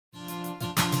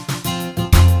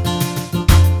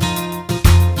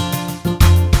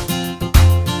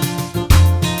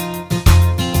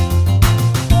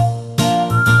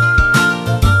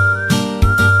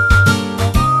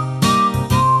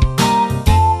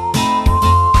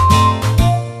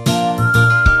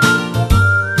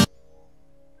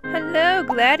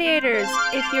gladiators.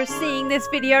 If you're seeing this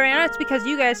video right now, it's because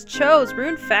you guys chose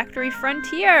Rune Factory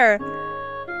Frontier.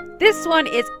 This one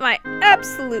is my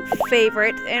absolute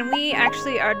favorite, and we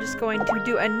actually are just going to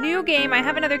do a new game. I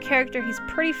have another character, he's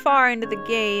pretty far into the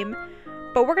game,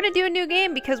 but we're going to do a new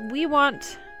game because we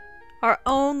want our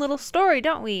own little story,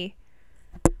 don't we?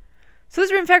 So this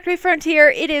is Rune Factory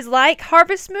Frontier. It is like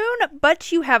Harvest Moon,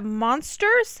 but you have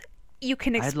monsters. You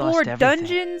can explore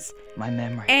dungeons my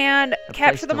memory, and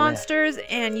capture the monsters,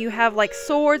 and you have like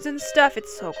swords and stuff.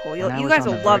 It's so cool. You guys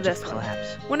will love this one.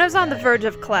 When I was on the verge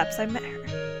of collapse, I met her.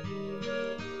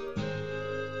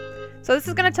 So this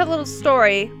is going to tell a little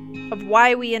story of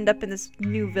why we end up in this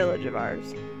new village of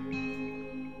ours.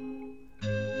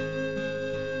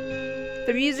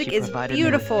 The music is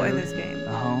beautiful in this game.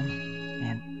 A home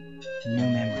and new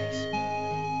memories.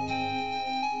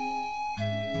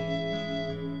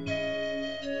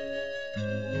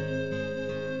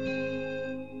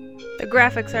 The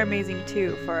graphics are amazing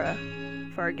too for a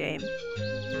game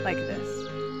like this.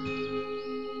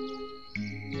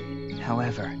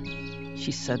 However,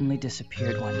 she suddenly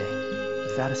disappeared one day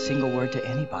without a single word to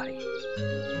anybody.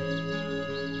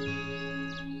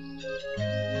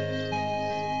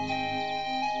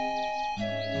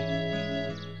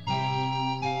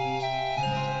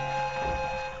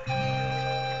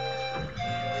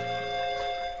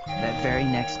 That very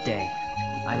next day,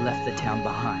 I left the town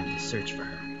behind to search for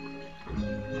her.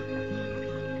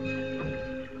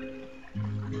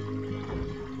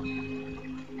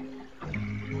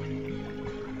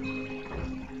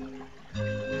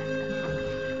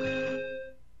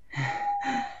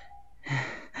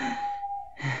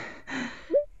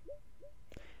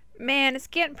 Man, it's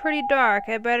getting pretty dark.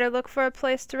 I better look for a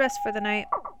place to rest for the night.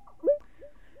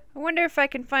 I wonder if I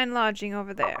can find lodging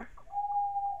over there.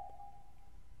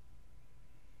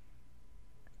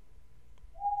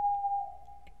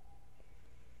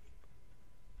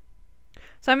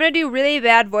 So I'm going to do really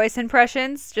bad voice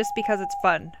impressions just because it's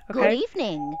fun, okay? Good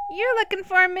evening. You're looking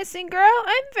for a missing girl?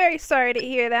 I'm very sorry to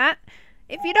hear that.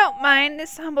 If you don't mind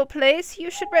this humble place,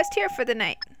 you should rest here for the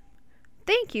night.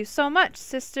 Thank you so much,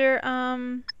 Sister,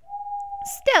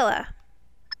 Stella.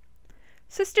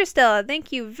 Sister Stella,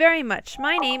 thank you very much.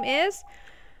 My name is...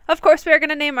 Of course, we are going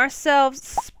to name ourselves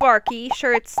Sparky.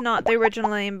 Sure, it's not the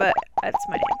original name, but that's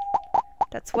my name.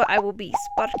 That's what I will be,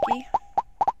 Sparky.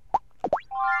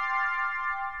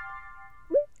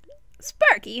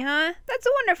 Sparky, huh? That's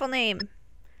a wonderful name.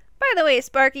 By the way,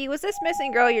 Sparky, was this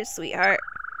missing girl your sweetheart?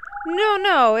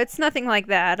 No, it's nothing like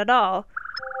that at all.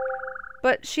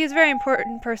 But she is a very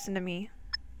important person to me.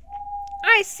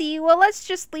 I see. Well, let's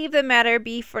just leave the matter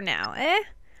be for now, eh?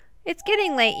 It's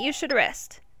getting late. You should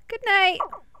rest. Good night.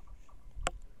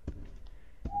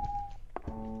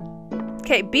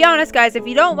 Okay, be honest, guys. If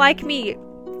you don't like me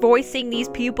voicing these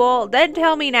people, then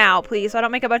tell me now, please, so I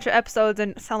don't make a bunch of episodes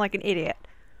and sound like an idiot.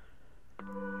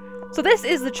 So this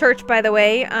is the church, by the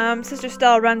way. Sister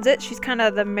Stella runs it. She's kind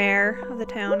of the mayor of the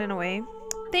town, in a way.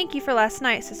 Thank you for last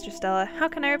night, Sister Stella. How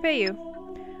can I repay you?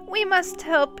 We must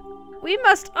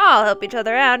all help each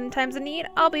other out in times of need.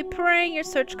 I'll be praying your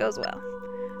search goes well.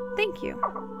 Thank you.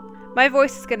 My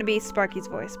voice is going to be Sparky's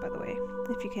voice, by the way,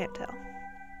 if you can't tell.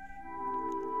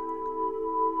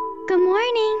 Good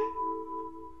morning.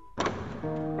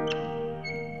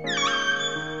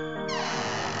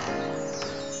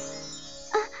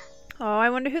 Oh,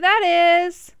 I wonder who that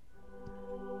is.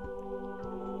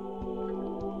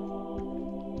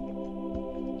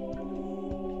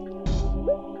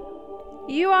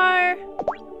 You are...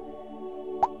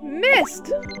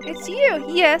 Mist! It's you!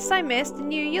 Yes, I missed,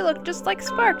 and you look just like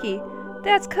Sparky.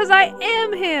 That's 'cause I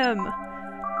am him!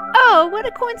 Oh, what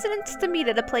a coincidence to meet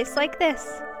at a place like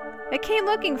this. I came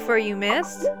looking for you,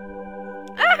 Mist.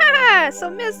 Ah! So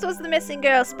Mist was the missing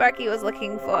girl Sparky was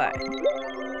looking for.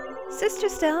 Sister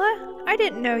Stella? I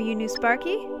didn't know you knew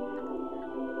Sparky.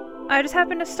 I just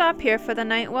happened to stop here for the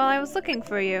night while I was looking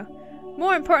for you.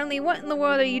 More importantly, what in the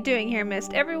world are you doing here,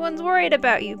 Mist? Everyone's worried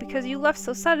about you because you left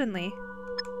so suddenly.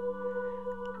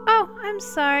 Oh, I'm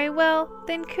sorry. Well,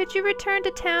 then could you return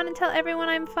to town and tell everyone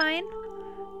I'm fine?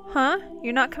 Huh?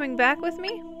 You're not coming back with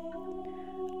me?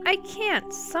 I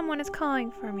can't. Someone is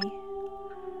calling for me.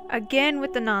 Again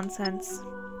with the nonsense.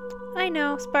 I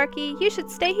know, Sparky. You should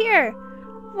stay here.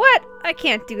 What? I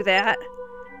can't do that.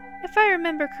 If I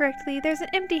remember correctly, there's an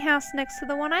empty house next to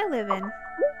the one I live in.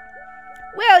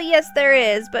 Well, yes there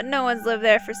is, but no one's lived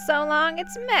there for so long,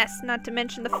 it's a mess, not to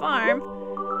mention the farm.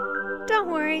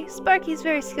 Don't worry, Sparky's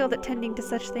very skilled at tending to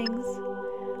such things.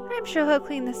 I'm sure he'll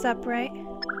clean this up, right?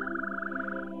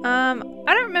 I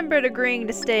don't remember agreeing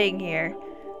to staying here.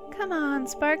 Come on,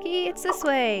 Sparky, it's this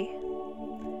way.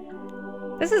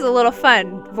 This is a little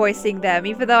fun voicing them,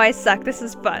 even though I suck. This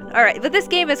is fun. Alright, but this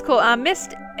game is cool.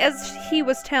 Mist, as he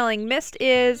was telling, Mist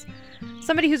is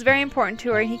somebody who's very important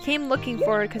to her. He came looking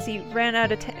for her because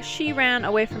she ran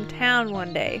away from town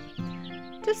one day.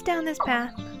 Just down this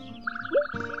path.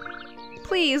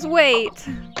 Please, wait.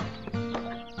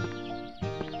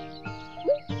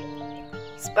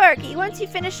 Sparky, once you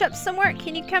finish up some work,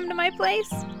 can you come to my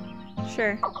place?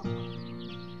 Sure.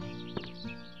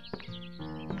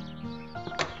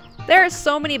 There are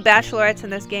so many bachelorettes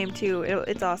in this game too.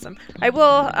 It's awesome. I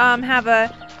will have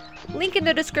a link in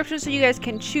the description so you guys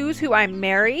can choose who I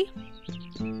marry.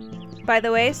 By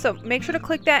the way, so make sure to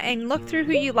click that and look through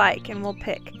who you like and we'll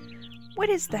pick. What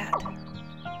is that?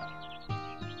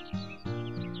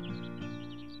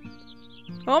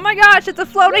 Oh my gosh, it's a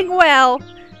floating well!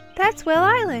 That's Well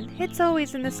Island. It's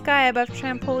always in the sky above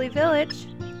Trampoli Village.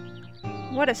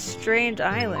 What a strange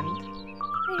island.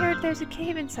 I heard there's a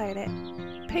cave inside it.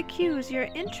 Piques your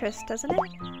interest, doesn't it?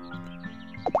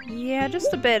 Yeah,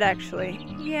 just a bit actually.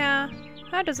 Yeah,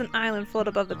 how does an island float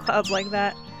above the clouds like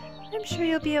that? I'm sure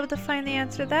you'll be able to find the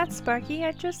answer to that, Sparky.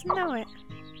 I just know it.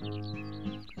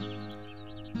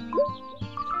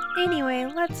 Anyway,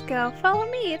 let's go.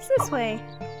 Follow me, it's this way.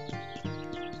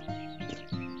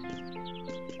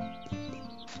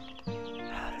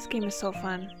 Oh, this game is so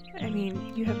fun. I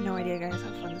mean, you have no idea, guys, how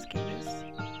fun this game is.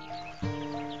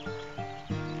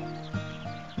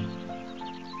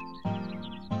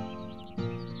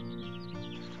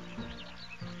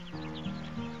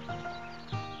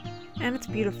 And it's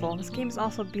beautiful. This game is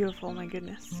also beautiful, my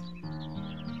goodness.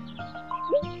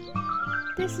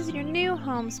 This is your new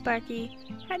home, Sparky.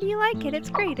 How do you like it?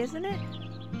 It's great, isn't it?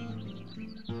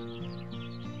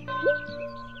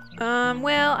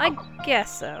 Well, I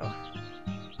guess so.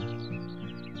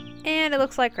 And it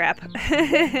looks like crap.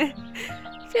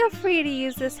 Feel free to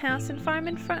use this house and farm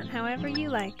in front however you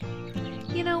like.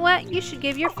 You know what? You should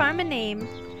give your farm a name.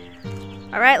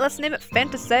 Alright, let's name it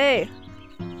Fantasy.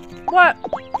 What?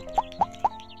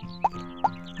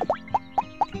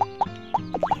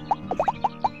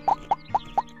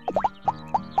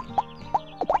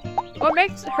 What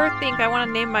makes her think I want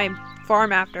to name my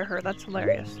farm after her? That's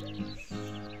hilarious.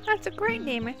 That's a great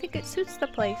name. I think it suits the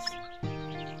place.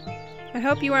 I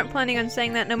hope you weren't planning on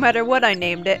saying that no matter what I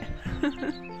named it.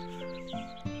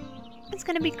 It's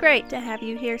gonna be great to have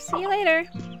you here. See you later.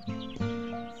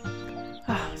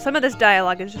 Oh, some of this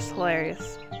dialogue is just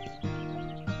hilarious.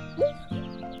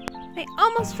 I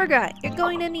almost forgot. You're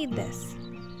going to need this.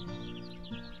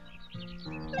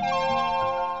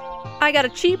 I got a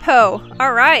cheap hoe.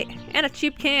 Alright. And a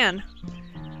cheap can.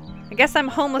 I guess I'm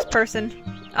a homeless person.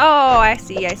 Oh, I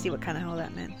see what kind of hoe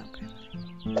that meant.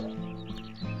 Okay.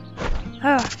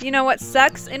 Oh, you know what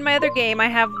sucks? In my other game, I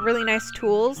have really nice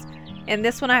tools. And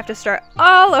this one I have to start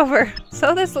all over.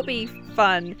 So this will be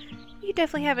fun. You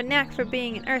definitely have a knack for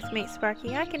being an earthmate,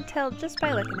 Sparky. I can tell just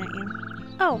by looking at you.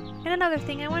 Oh, and another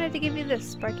thing. I wanted to give you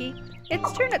this, Sparky.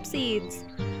 It's turnip seeds.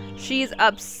 She's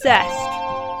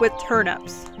obsessed with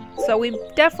turnips. So we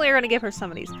definitely are going to give her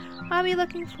some of these. I'll be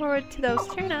looking forward to those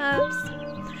turnips.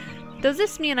 Does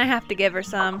this mean I have to give her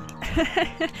some?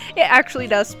 It actually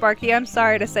does, Sparky. I'm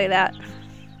sorry to say that.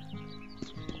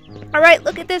 Alright,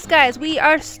 look at this, guys. We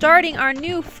are starting our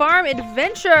new farm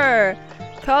adventure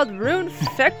called Rune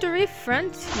Factory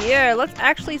Frontier. Let's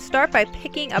actually start by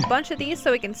picking a bunch of these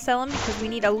so we can sell them because we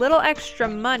need a little extra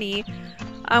money.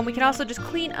 We can also just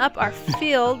clean up our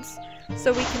fields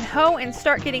so we can hoe and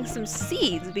start getting some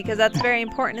seeds because that's very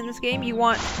important in this game. You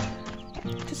want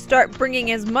to start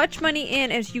bringing as much money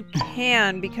in as you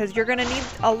can because you're going to need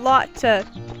a lot to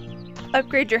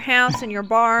upgrade your house and your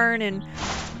barn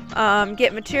and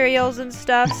get materials and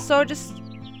stuff. So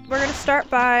we're going to start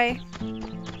by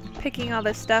picking all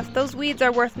this stuff. Those weeds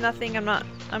are worth nothing. I'm not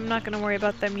going to worry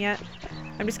about them yet.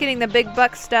 I'm just getting the big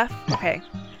buck stuff. Okay.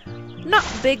 Not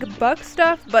big buck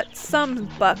stuff, but some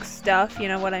buck stuff, you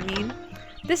know what I mean.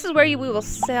 This is where we will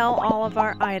sell all of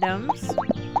our items.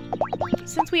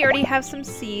 Since we already have some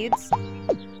seeds,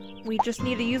 we just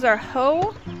need to use our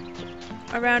hoe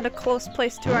around a close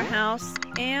place to our house,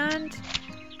 and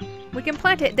we can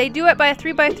plant it. They do it by a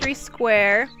 3x3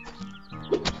 square.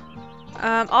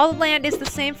 All the land is the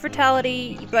same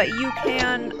fertility, but you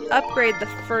can upgrade the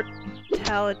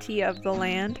fertility of the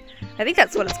land. I think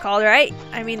that's what it's called, right?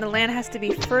 I mean, the land has to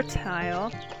be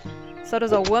fertile. So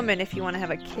does a woman if you want to have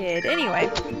a kid. Anyway.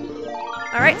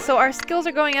 Alright, so our skills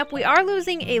are going up. We are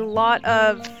losing a lot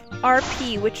of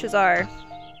RP, which is our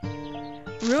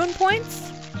rune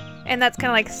points. And that's kind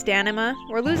of like stamina.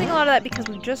 We're losing a lot of that because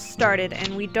we just started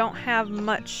and we don't have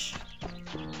much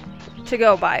to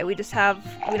go by. We don't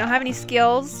have any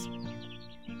skills.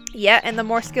 Yeah, and the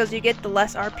more skills you get, the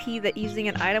less RP that using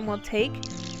an item will take.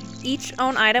 Each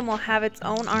own item will have its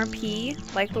own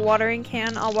RP, like the watering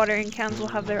can. All watering cans will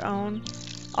have their own.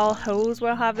 All hose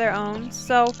will have their own.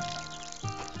 So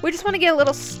we just want to get a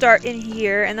little start in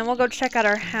here, and then we'll go check out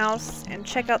our house and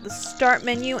check out the start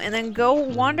menu, and then go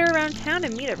wander around town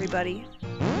and meet everybody.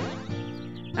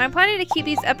 Now, I'm planning to keep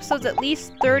these episodes at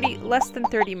least less than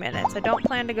 30 minutes. I don't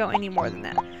plan to go any more than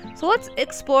that. So let's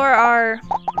explore our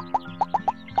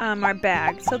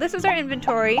bag. So this is our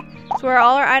inventory. It's where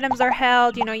all our items are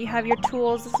held. You know, you have your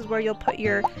tools. This is where you'll put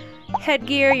your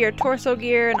headgear, your torso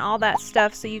gear, and all that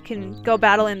stuff, so you can go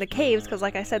battle in the caves, because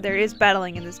like I said, there is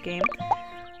battling in this game.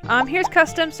 Here's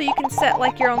custom, so you can set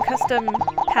like your own custom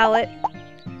palette.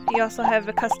 You also have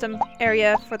a custom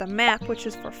area for the map, which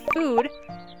is for food.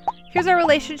 Here's our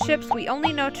relationships. We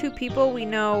only know 2 people. We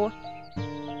know,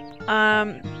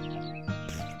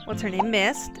 what's her name?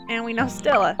 Mist, and we know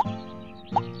Stella.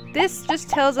 This just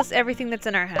tells us everything that's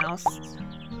in our house.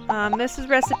 This is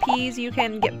recipes. You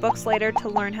can get books later to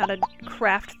learn how to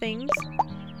craft things.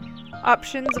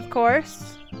 Options, of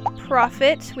course.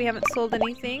 Profit. We haven't sold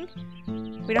anything.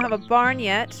 We don't have a barn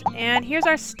yet. And here's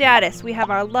our status. We have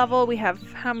our level. We have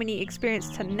how many experience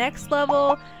to next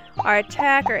level. Our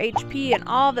attack, our HP, and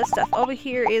all this stuff. Over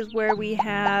here is where we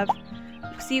have...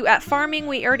 See, at farming,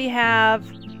 we already have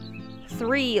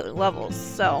 3 levels.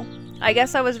 So, I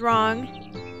guess I was wrong.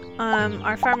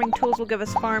 Our farming tools will give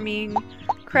us farming.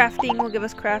 Crafting will give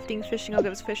us crafting. Fishing will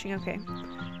give us fishing. Okay.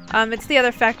 It's the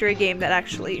other factory game that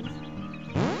actually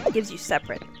gives you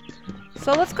separate.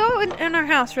 So let's go in our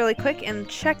house really quick and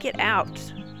check it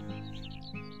out.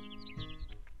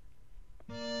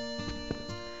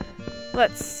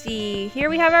 Let's see.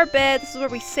 Here we have our bed. This is where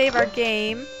we save our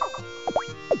game.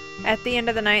 At the end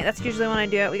of the night. That's usually when I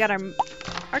do it. We got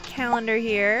our calendar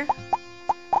here.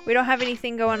 We don't have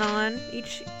anything going on.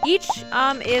 Each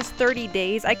is 30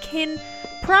 days. I can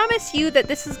promise you that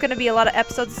this is going to be a lot of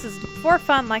episodes. This is for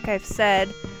fun, like I've said.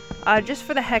 Just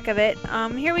for the heck of it.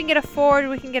 Here we can get a forge,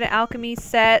 we can get an alchemy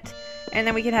set, and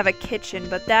then we can have a kitchen.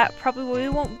 But that probably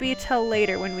won't be till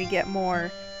later when we get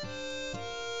more.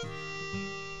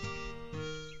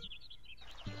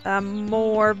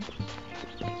 More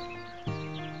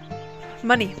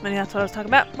money. Money, that's what I was talking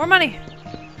about. More money!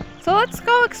 So let's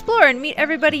go explore and meet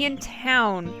everybody in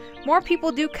town. More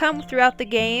people do come throughout the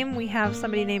game. We have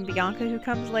somebody named Bianca who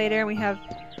comes later. We have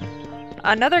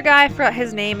another guy, I forgot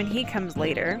his name, and he comes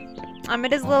later.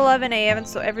 It is 11 a.m.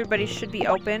 so everybody should be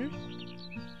open.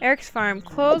 Eric's farm.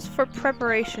 Closed for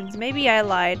preparations. Maybe I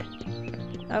lied.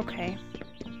 Okay.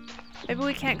 Maybe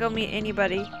we can't go meet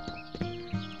anybody.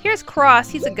 Here's Cross.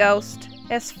 He's a ghost.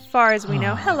 As far as we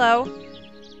know. Hello.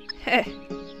 Are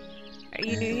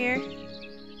you new here?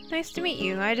 Nice to meet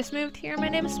you. I just moved here. My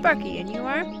name is Sparky, and you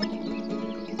are?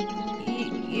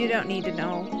 You don't need to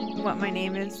know what my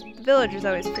name is. The villagers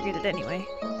always forget it anyway.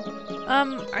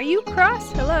 Are you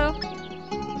Cross? Hello?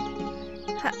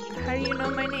 How do you know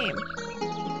my name?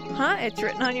 Huh? It's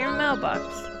written on your mailbox.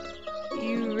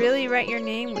 You really write your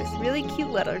name with really cute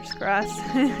letters, Cross.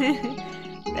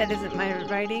 That isn't my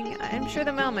writing. I'm sure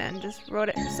the mailman just wrote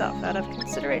it himself out of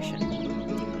consideration.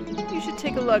 You should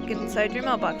take a look inside your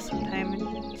mailbox sometime.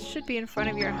 It should be in front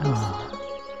of your house.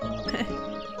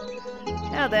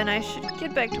 Now then, I should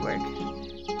get back to work.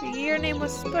 Your name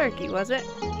was Sparky, was it?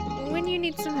 When you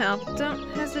need some help, don't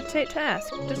hesitate to ask.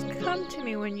 Just come to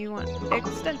me when you want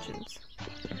extensions.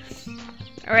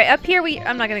 Alright, up here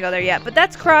I'm not gonna go there yet, but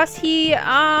that's Cross. He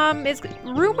is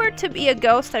rumored to be a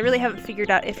ghost. I really haven't figured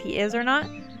out if he is or not.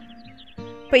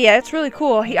 But yeah, it's really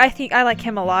cool. I think I like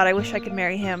him a lot. I wish I could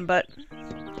marry him, but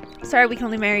sorry, we can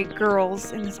only marry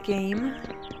girls in this game.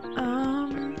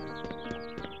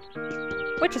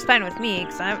 Which is fine with me,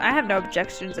 because I have no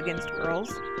objections against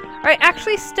girls. Alright,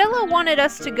 actually, Stella wanted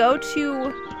us to go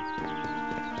to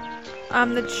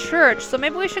the church, so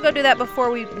maybe we should go do that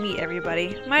before we meet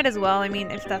everybody. Might as well, I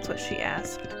mean, if that's what she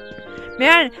asked.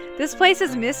 Man, this place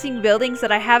is missing buildings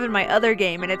that I have in my other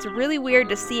game, and it's really weird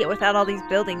to see it without all these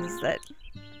buildings that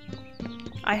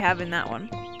I have in that one.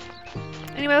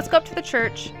 Anyway, let's go up to the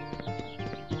church.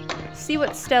 See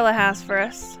what Stella has for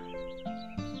us.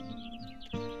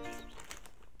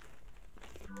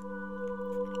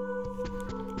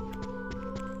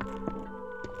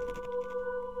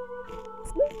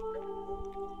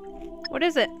 What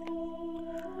is it?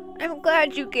 I'm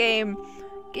glad you came.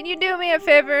 Can you do me a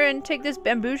favor and take this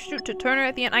bamboo shoot to Turner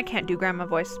at the inn? I can't do grandma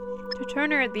voice. To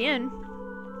Turner at the inn?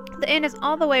 The inn is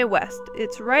all the way west.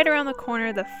 It's right around the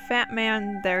corner. The fat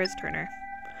man there is Turner.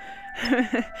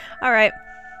 Alright.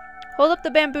 Hold up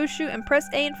the bamboo shoot and press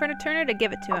A in front of Turner to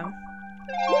give it to him.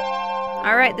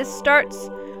 Alright, this starts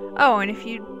Oh, and if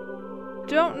you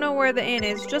don't know where the inn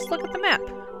is, just look at the map.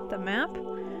 The map?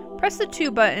 Press the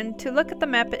 2 button to look at the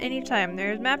map at any time.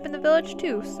 There's a map in the village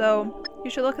too, so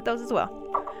you should look at those as well.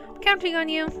 I'm counting on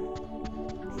you.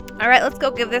 Alright, let's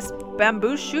go give this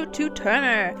bamboo shoot to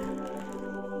Turner.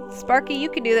 Sparky, you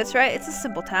can do this, right? It's a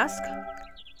simple task.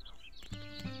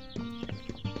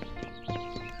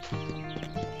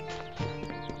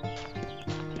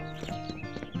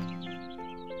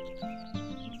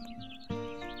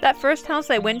 That first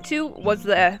house I went to was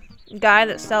the guy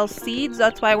that sells seeds.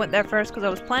 That's why I went there first, because I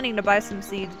was planning to buy some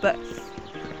seeds, but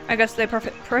I guess they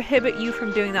prohibit you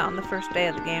from doing that on the first day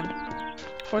of the game.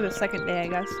 Or the second day, I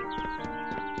guess.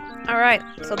 Alright,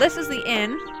 so this is the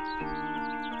inn.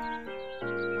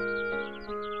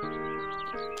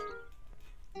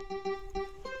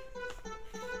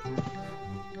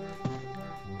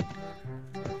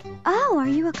 Oh, are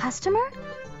you a customer?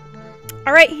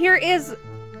 Alright, here is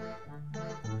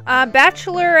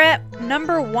bachelorette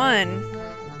number 1.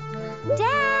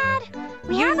 Dad!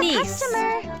 We Eunice. have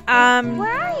a customer.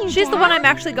 Where are you, she's Dad? the one I'm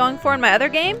actually going for in my other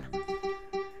game.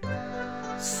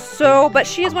 So, but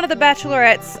she is one of the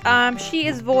bachelorettes. She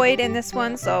is void in this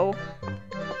one, so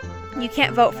you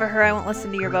can't vote for her. I won't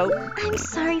listen to your vote. I'm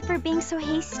sorry for being so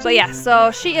hasty. But yeah,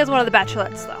 so she is one of the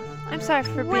bachelorettes, though. I'm sorry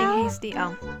for being Well, hasty.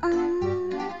 Oh.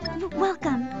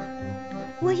 Welcome.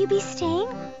 Will you be staying?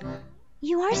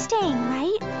 You are staying,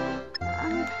 right?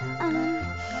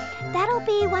 That'll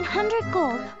be 100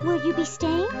 gold. Will you be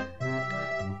staying?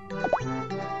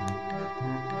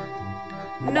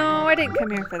 No, I didn't come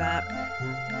here for that.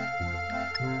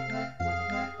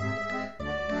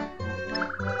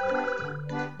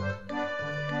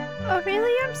 Oh,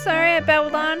 really? I'm sorry I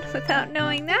babbled on without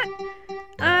knowing that.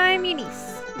 I'm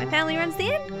Eunice. My family runs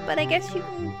the inn, but I guess you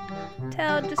can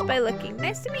tell just by looking.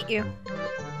 Nice to meet you.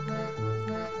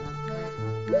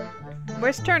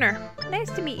 Where's Turner?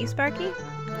 Nice to meet you, Sparky.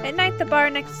 At night, the bar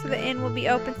next to the inn will be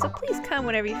open, so please come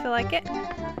whenever you feel like it.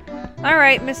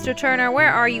 Alright, Mr. Turner,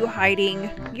 where are you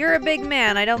hiding? You're a big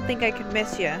man. I don't think I could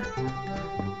miss you.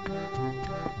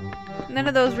 None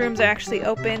of those rooms are actually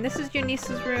open. This is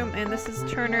Eunice's room, and this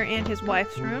is Turner and his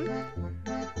wife's room.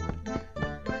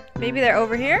 Maybe they're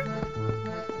over here?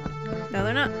 No,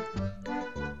 they're not.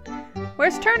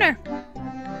 Where's Turner?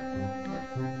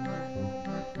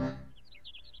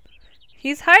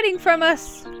 He's hiding from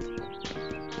us!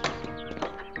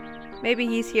 Maybe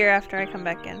he's here after I come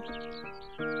back in.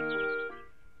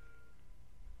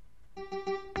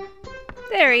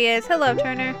 There he is. Hello,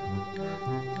 Turner.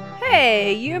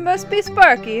 Hey, you must be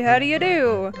Sparky. How do you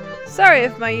do? Sorry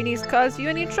if my Eunice caused you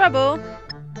any trouble.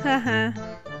 Haha.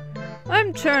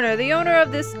 I'm Turner, the owner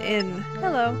of this inn.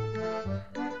 Hello.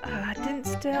 Didn't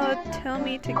Stella tell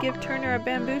me to give Turner a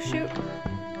bamboo shoot?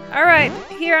 Alright,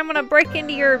 here I'm gonna break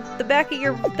into the back of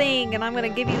your thing and I'm gonna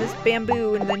give you this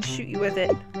bamboo and then shoot you with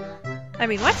it. I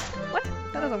mean, what? What?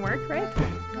 That doesn't work, right?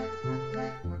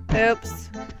 Oops.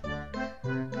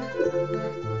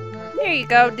 Here you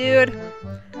go, dude.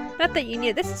 Not that you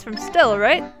need. This is from Stella,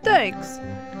 right? Thanks.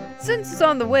 Since it's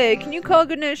on the way, can you call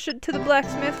Ganesha to the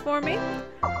blacksmith for me?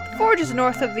 The forge is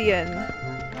north of the inn.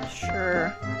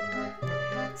 Sure.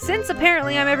 Since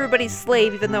apparently I'm everybody's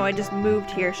slave, even though I just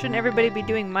moved here, shouldn't everybody be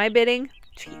doing my bidding?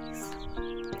 Jeez.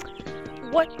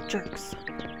 What jerks.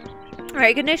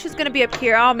 Alright, Ganesha's gonna be up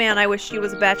here. Oh man, I wish she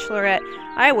was a bachelorette.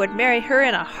 I would marry her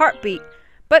in a heartbeat.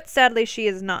 But sadly she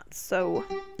is not, so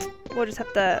we'll just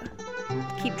have to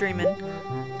keep dreaming.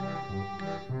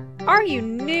 Are you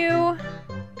new?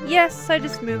 Yes, I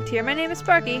just moved here. My name is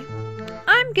Sparky.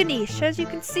 I'm Ganesh. As you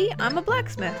can see, I'm a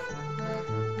blacksmith.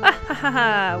 Ah ha ha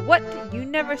ha. What? You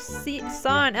never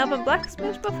saw an elven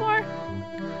blacksmith before?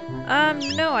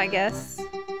 No, I guess.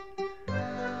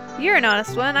 You're an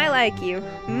honest one. I like you.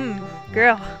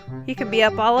 Girl, you can be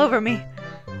up all over me.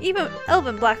 Even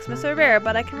elven blacksmiths are rare,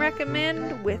 but I can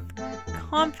recommend with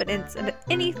confidence in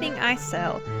anything I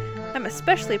sell. I'm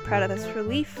especially proud of this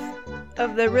relief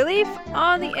on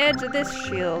the edge of this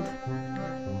shield.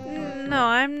 No,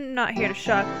 I'm not here to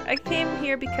shock. I came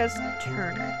here because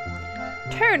Turner.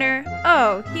 Turner?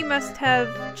 Oh, he must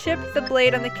have chipped the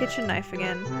blade on the kitchen knife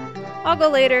again. I'll go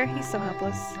later. He's so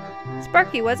helpless.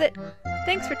 Sparky, was it?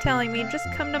 Thanks for telling me. Just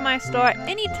come to my store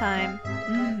any time.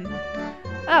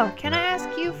 Oh, can I ask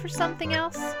you for something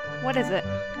else? What is it?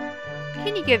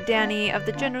 Can you give Danny of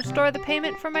the general store the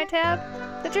payment for my tab?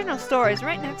 The general store is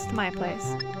right next to my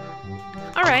place.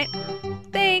 Alright.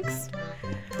 Thanks.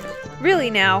 Really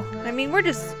now. I mean, we're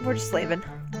just slaving.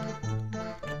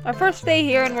 Our first day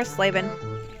here and we're slaving.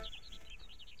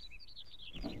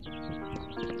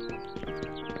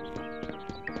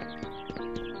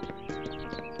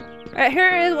 Alright,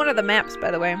 here is one of the maps,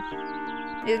 by the way.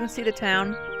 You can see the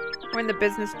town. We're in the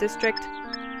business district.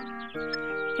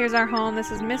 Here's our home. This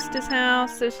is Mista's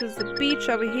house. This is the beach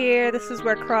over here. This is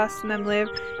where Cross and them live.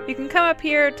 You can come up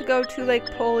here to go to Lake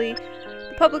Polly.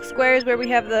 The public square is where we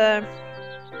have the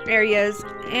areas.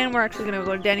 And we're actually going to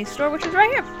go to Danny's store, which is right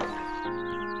here.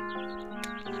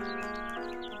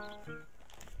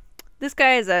 This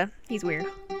guy is he's weird.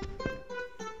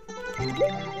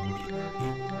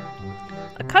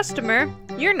 A customer?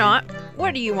 You're not.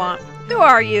 What do you want? Who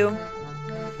are you?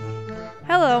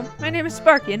 Hello, my name is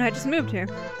Sparky and I just moved here.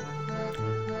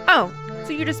 Oh,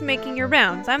 so you're just making your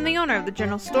rounds. I'm the owner of the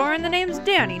general store and the name's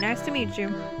Danny. Nice to meet you.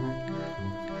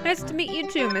 Nice to meet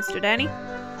you too, Mr. Danny.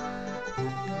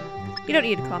 You don't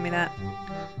need to call me that.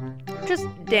 Just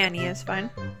Danny is fine.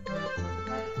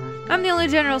 I'm the only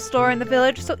general store in the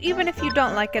village, so even if you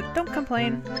don't like it, don't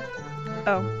complain.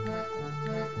 Oh.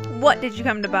 What did you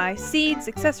come to buy? Seeds?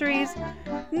 Accessories?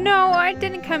 No, I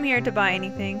didn't come here to buy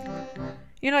anything.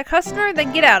 You're not a customer?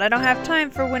 Then get out. I don't have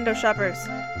time for window shoppers.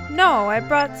 No, I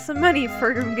brought some money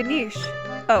for Ganesh.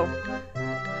 Oh.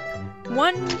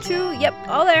 1, 2, yep,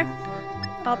 all there.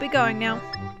 I'll be going now.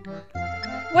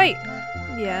 Wait.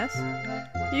 Yes?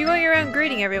 You're going around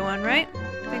greeting everyone, right?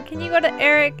 Then can you go to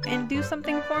Eric and do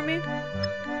something for me?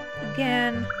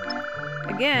 Again.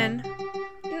 Again?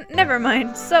 Never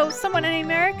mind. So, someone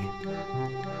named Eric?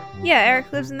 Yeah,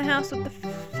 Eric lives in the house with the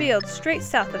field straight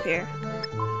south of here.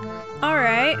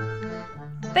 Alright.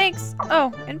 Thanks.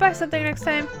 Oh, and buy something next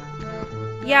time.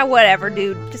 Yeah, whatever,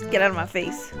 dude. Just get out of my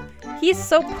face. He's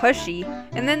so pushy.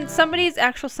 And then somebody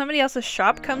else's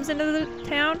shop comes into the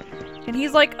town, and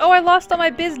he's like, oh, I lost all my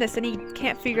business, and he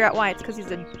can't figure out why. It's because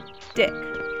he's a dick.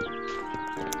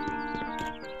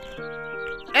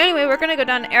 Anyway, we're gonna go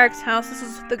down to Eric's house. This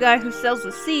is the guy who sells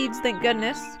the seeds, thank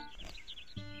goodness.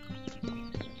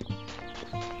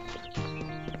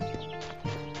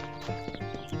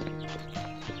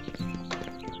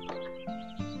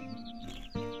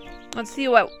 Let's see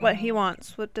what he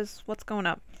wants. What's going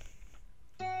up?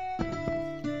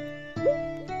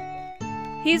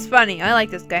 He's funny. I like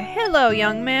this guy. Hello,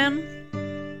 young man.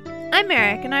 I'm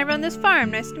Eric, and I run this farm.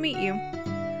 Nice to meet you.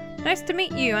 Nice to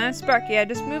meet you. I'm Sparky. I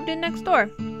just moved in next door.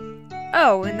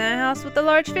 Oh, in that house with the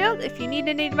large field? If you need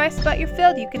any advice about your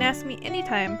field, you can ask me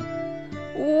anytime.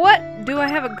 What? Do I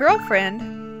have a girlfriend?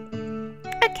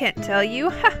 I can't tell you.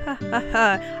 Ha ha ha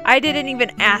ha. I didn't even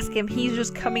ask him. He's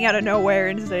just coming out of nowhere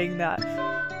and saying that.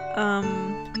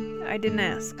 I didn't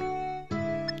ask.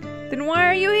 Then why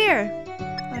are you here?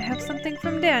 I have something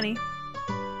from Danny.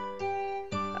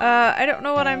 I don't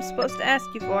know what I'm supposed to ask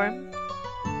you for.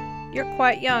 You're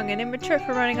quite young and immature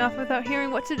for running off without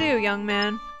hearing what to do, young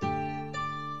man.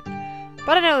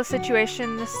 But I know the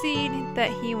situation. The seed that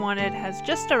he wanted has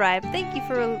just arrived. Thank you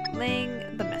for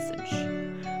relaying the message.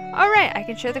 Alright, I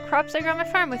can share the crops I grow on my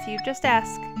farm with you. Just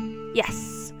ask.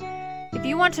 Yes. If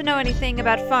you want to know anything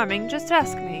about farming, just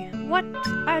ask me. What?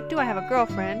 Do I have a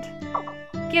girlfriend?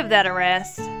 Give that a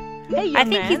rest. Hey, I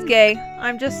think he's gay.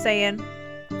 I'm just saying.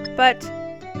 But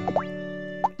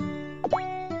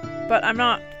I'm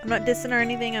not dissing or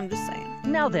anything. I'm just saying.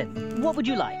 Now then, what would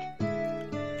you like?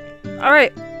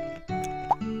 Alright.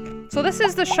 So this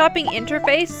is the shopping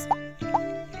interface.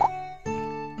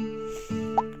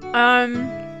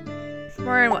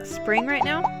 We're in what, spring right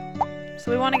now?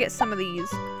 So we want to get some of these.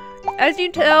 As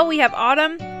you tell, we have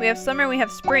autumn, we have summer, we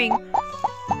have spring.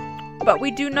 But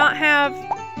we do not have...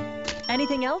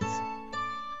 Anything else?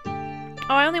 Oh,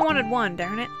 I only wanted one,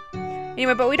 darn it.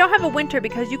 Anyway, but we don't have a winter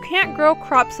because you can't grow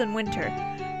crops in winter.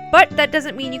 But that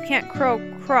doesn't mean you can't grow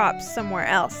crops somewhere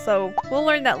else. So we'll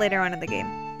learn that later on in the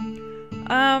game.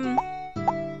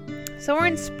 So we're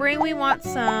in spring. We want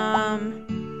some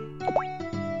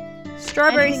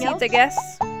strawberry Anything seeds, else? I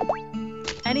guess.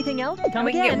 Anything else? And Come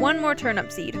we can again. get one more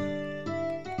turnip seed.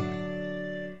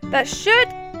 That should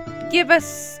give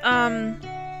us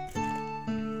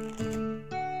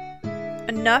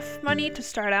enough money to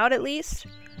start out at least.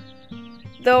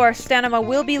 Though our stamina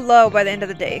will be low by the end of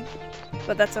the day.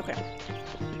 But that's okay.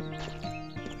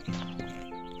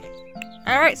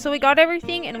 Alright, so we got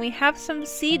everything and we have some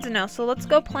seeds now. So let's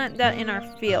go plant that in our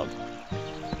field.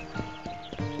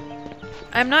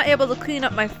 I'm not able to clean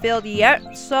up my field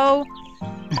yet, so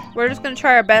we're just going to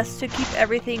try our best to keep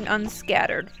everything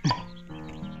unscattered.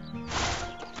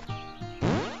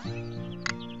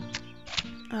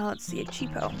 Let's see, a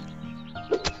cheapo.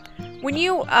 When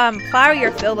you plow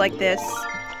your field like this,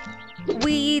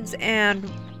 weeds and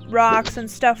rocks and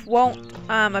stuff won't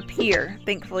appear,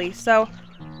 thankfully. So,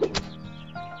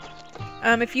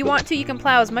 if you want to, you can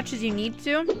plow as much as you need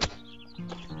to.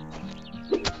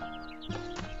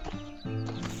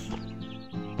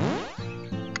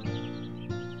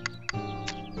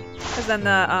 because then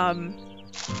the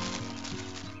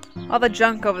all the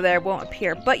junk over there won't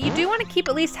appear. But you do want to keep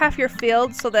at least half your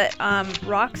field so that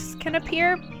rocks can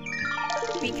appear,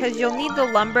 because you'll need the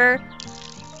lumber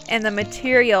and the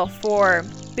material for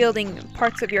building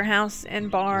parts of your house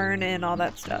and barn and all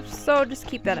that stuff. So just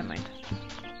keep that in mind.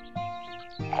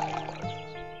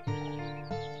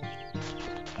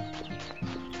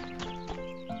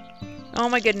 Oh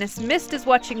my goodness, Mist is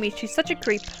watching me. She's such a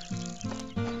creep.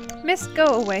 Mist, go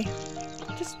away.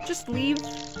 Just leave.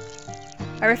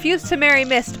 I refuse to marry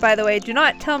Mist, by the way. Do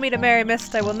not tell me to marry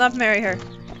Mist. I will not marry her.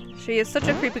 She is such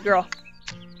a creepy girl.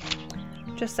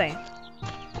 Just saying.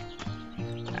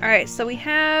 Alright, so we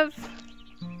have...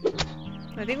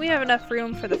 I think we have enough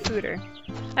room for the fooder.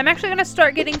 I'm actually going to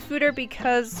start getting fooder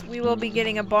because we will be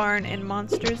getting a barn and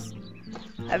monsters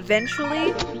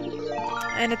eventually.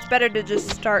 And it's better to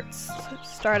just start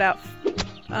out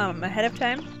ahead of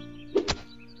time.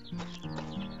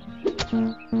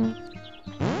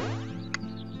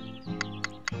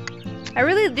 I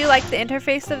really do like the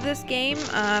interface of this game.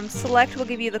 Select will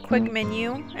give you the quick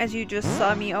menu, as you just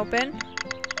saw me open.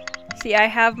 See, I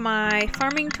have my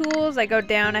farming tools, I go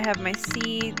down, I have my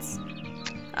seeds.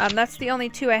 That's the only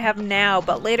two I have now,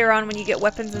 but later on when you get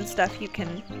weapons and stuff, you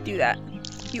can do that.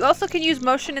 You also can use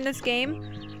motion in this game.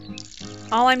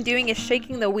 All I'm doing is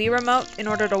shaking the Wii remote in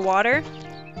order to water.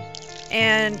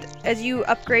 And as you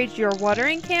upgrade your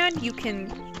watering can, you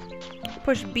can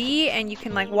push B and you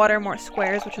can like water more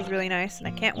squares, which is really nice, and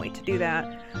I can't wait to do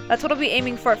that. That's what I'll be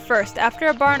aiming for first. After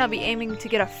a barn, I'll be aiming to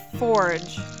get a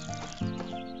forge.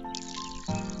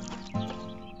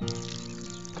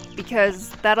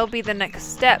 Because that'll be the next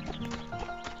step.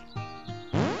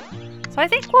 So I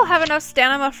think we'll have enough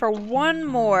stamina for one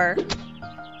more.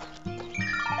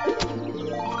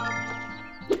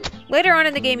 Later on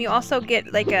in the game, you also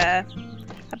get like a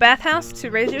bathhouse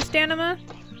to raise your stamina.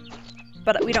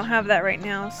 But we don't have that right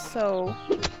now, so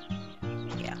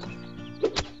yeah.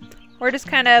 We're just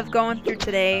kind of going through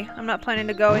today. I'm not planning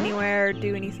to go anywhere or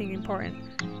do anything important.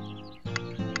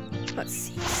 Let's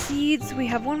see. Seeds. We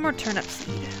have one more turnip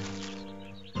seed.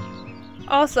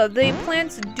 Also, the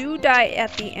plants do die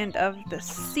at the end of the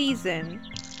season.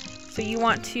 So you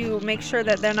want to make sure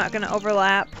that they're not going to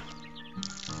overlap.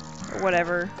 Or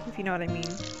whatever, if you know what I mean.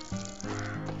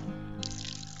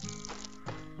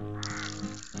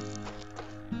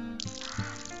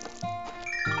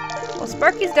 Well,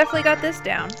 Sparky's definitely got this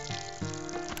down.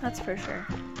 That's for sure.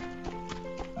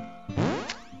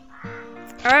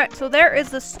 Alright, so there is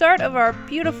the start of our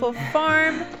beautiful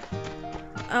farm.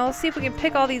 I'll see if we can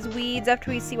pick all these weeds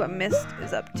after we see what Mist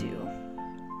is up to.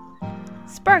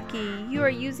 Sparky, you are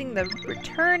using the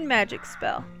return magic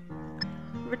spell.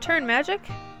 Return magic?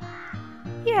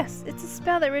 Yes, it's a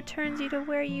spell that returns you to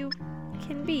where you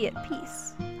can be at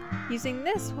peace. Using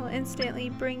this will instantly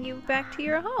bring you back to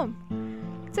your home.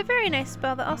 It's a very nice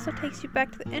spell that also takes you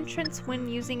back to the entrance when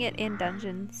using it in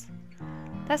dungeons.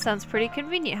 That sounds pretty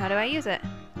convenient. How do I use it?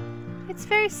 It's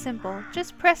very simple.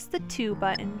 Just press the 2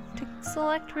 button to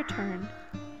select return.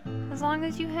 As long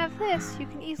as you have this, you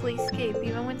can easily escape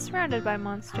even when surrounded by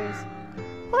monsters.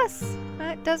 Plus,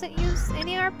 it doesn't use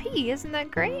any RP. Isn't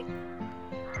that great?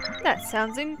 That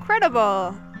sounds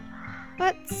incredible!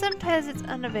 But sometimes it's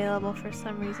unavailable for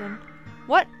some reason.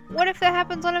 What? What if that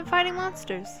happens when I'm fighting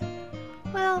monsters?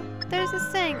 Well, there's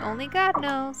a saying only God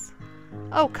knows.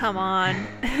 Oh, come on.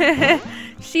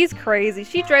 She's crazy.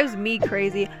 She drives me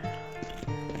crazy.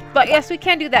 But yes, we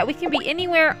can do that. We can be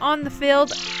anywhere on the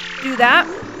field, do that,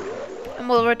 and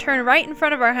we'll return right in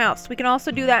front of our house. We can also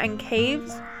do that in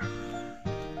caves.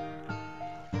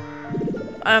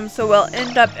 So we'll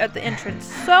end up at the entrance.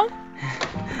 So,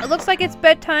 it looks like it's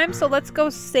bedtime, so let's go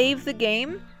save the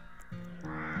game.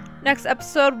 Next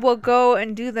episode, we'll go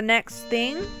and do the next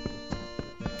thing.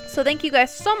 So thank you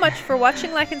guys so much for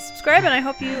watching, like, and subscribe, and I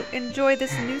hope you enjoy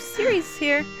this new series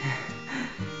here.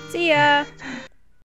 See ya!